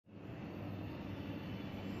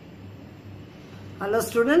Hello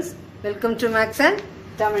students, welcome to Maths and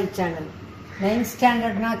Tamil channel. 9th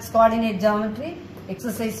standard Maths coordinate geometry,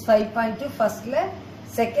 exercise 5.2 first layer,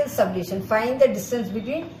 second subdivision. Find the distance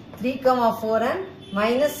between 3, 4 and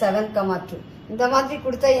minus 7, 2. இந்த மாதிரி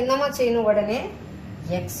கொடுத்தா என்னமா செய்யணும் உடனே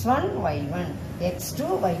x1 y1 x2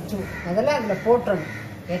 y2 முதல்ல அதுல போட்றணும்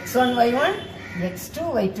x1 y1 x2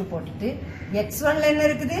 y2 போட்டுட்டு x1 ல என்ன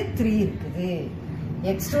இருக்குது 3 இருக்குது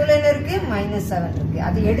x2 ல என்ன இருக்கு -7 இருக்கு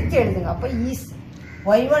அது எடுத்து எழுதுங்க அப்ப ஈஸ்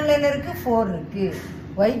y1 ல என்ன இருக்கு 4 இருக்கு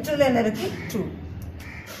y2 ல என்ன இருக்கு 2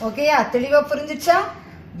 ஓகேயா தெளிவா புரிஞ்சிச்சா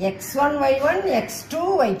x1 y1 x2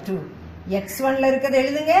 y2 x1 ல இருக்கத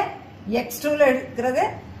எழுதுங்க x2 ல இருக்கறத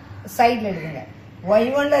சைடுல எழுதுங்க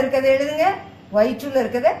y1 ல இருக்கத எழுதுங்க y2 ல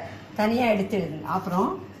இருக்கத தனியா எடுத்து எழுதுங்க அப்புறம்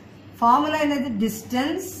ஃபார்முலா என்னது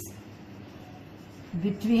distance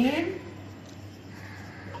between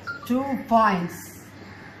two points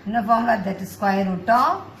in the formula that is square root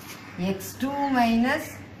of x2 minus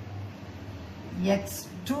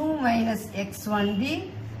x1d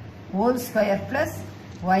whole square plus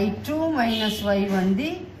y2 minus y1d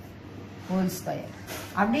whole square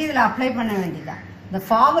அப்படி இதில் அப்ளை பண்ண வேண்டியதான் இந்த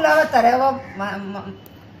ஃபார்முலாவை தரவா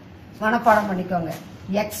மனப்பாடம் பண்ணிக்கோங்க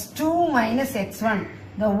x2 minus x1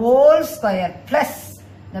 the whole square plus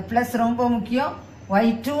the plus ரொம்ப முக்கியம்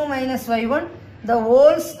y2 minus y1 the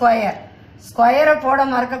whole square ஸ்கொயரை போட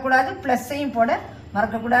மறக்கக்கூடாது பிளஸ்ஸையும் போட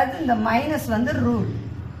மறக்கக்கூடாது இந்த மைனஸ் வந்து ரூட்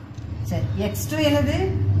சரி x2 என்னது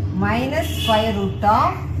minus square root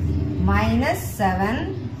of -7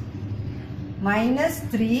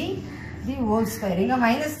 -3 the whole square இங்க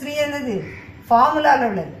 -3 என்னது ஃபார்முலால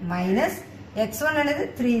உள்ளது மைனஸ் x1 என்னது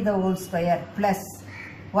 3 the whole square plus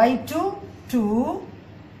y2 2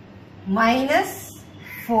 minus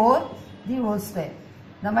 4 the whole square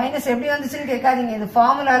இந்த மைனஸ் எப்படி வந்துச்சுன்னு கேட்காதீங்க இது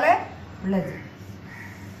ஃபார்முலால உள்ளது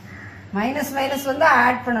மைனஸ் மைனஸ் வந்து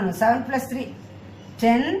ஆட் பண்ணணும் 7 plus 3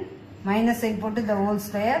 10 மைனஸ் சைன் போட்டு the whole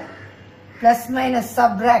square plus minus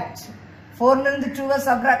subtract 4 ல இருந்து 2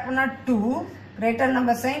 subtract பண்ணா 2 greater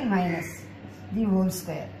number sign minus the whole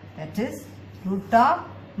square that is root of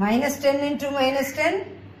minus 10 into minus 10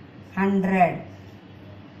 100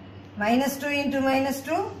 minus 2 into minus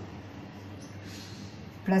 2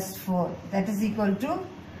 plus 4 that is equal to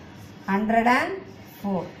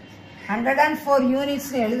 104 104 units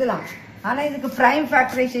னு எழுதலாம் ஆனா இதுக்கு prime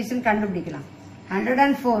factorization கண்டுபிடிக்கலாம்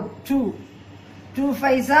 104 2 2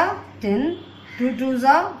 5s are 10 2 2s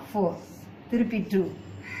are 4 திருப்பி 2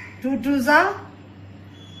 2 2s are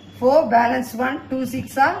 4 balance 1 2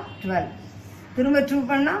 6 are 12 திரும்ப 2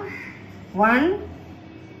 பண்ணா 1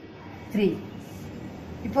 3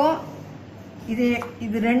 இப்போ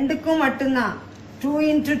இது ரெண்டுக்கும் மட்டும்தான்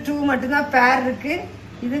 2 into 2 மட்டும்தான் பேர் இருக்கு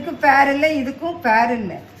இதுக்கு பேர் இல்லை இதுக்கும் பேர்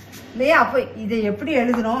இல்லை இல்லையா அப்போ இதை எப்படி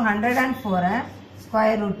எழுதுறோம் 104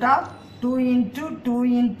 square root of 2 into 2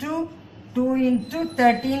 into 2 into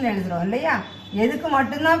 13 எழுதுறோம் இல்லையா எதுக்கு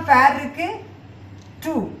மட்டும்தான் பேர் இருக்கு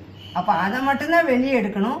 2 அப்போ அதை மட்டும்தான் வெளியே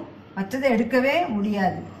எடுக்கணும் மற்றதை எடுக்கவே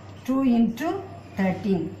முடியாது 2 into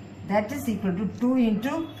 13 that is equal to 2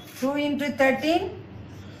 into 13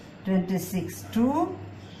 26 2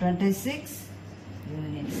 26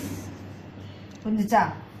 units புரிஞ்சுச்சா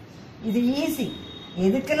இது ஈஸி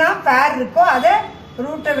எதுக்கெல்லாம் பேர் இருக்கோ அதை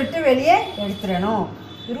ரூட்டை விட்டு வெளியே எடுத்துடணும்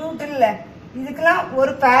ரூட் இல்லை இதுக்கெல்லாம்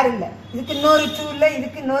ஒரு பேர் இல்லை இதுக்கு இன்னொரு 2 இல்லை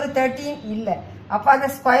இதுக்கு இன்னொரு 13 இல்லை அப்போ அதை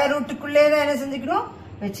ஸ்கொயர் ரூட்டுக்குள்ளே தான் என்ன செஞ்சுக்கணும்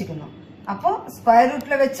வச்சுக்கணும் அப்போ ஸ்கொயர்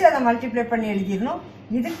ரூட்டில் வச்சு அதை மல்டிப்ளை பண்ணி எழுதிடணும்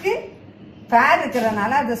இதுக்கு பேர்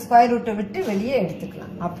இருக்கிறதுனால அதை ஸ்கொயர் ரூட்டை விட்டு வெளியே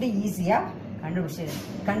எடுத்துக்கலாம் அப்படி ஈஸியாக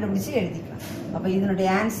கண்டுபிடிச்சி எழுதிக்கலாம் அப்போ இதனுடைய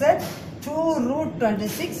ஆன்சர்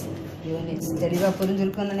 2√26 யூனிட்ஸ் தெளிவாக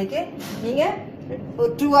புரிஞ்சிருக்கும்னு நினைக்கிறேன் நீங்கள்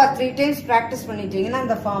 2 or 3 times ப்ராக்டிஸ் பண்ணிட்டீங்கன்னா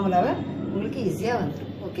அந்த ஃபார்முலாவை உங்களுக்கு ஈஸியாக வந்துடும்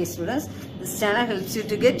okay students this channel helps you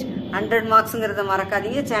to get 100 மார்க்ஸுங்கிறத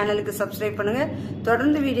மறக்காதீங்க சேனலுக்கு சப்ஸ்கிரைப் பண்ணுங்கள்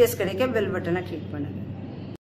தொடர்ந்து வீடியோஸ் கிடைக்க பெல் பட்டனை கிளிக் பண்ணுங்கள்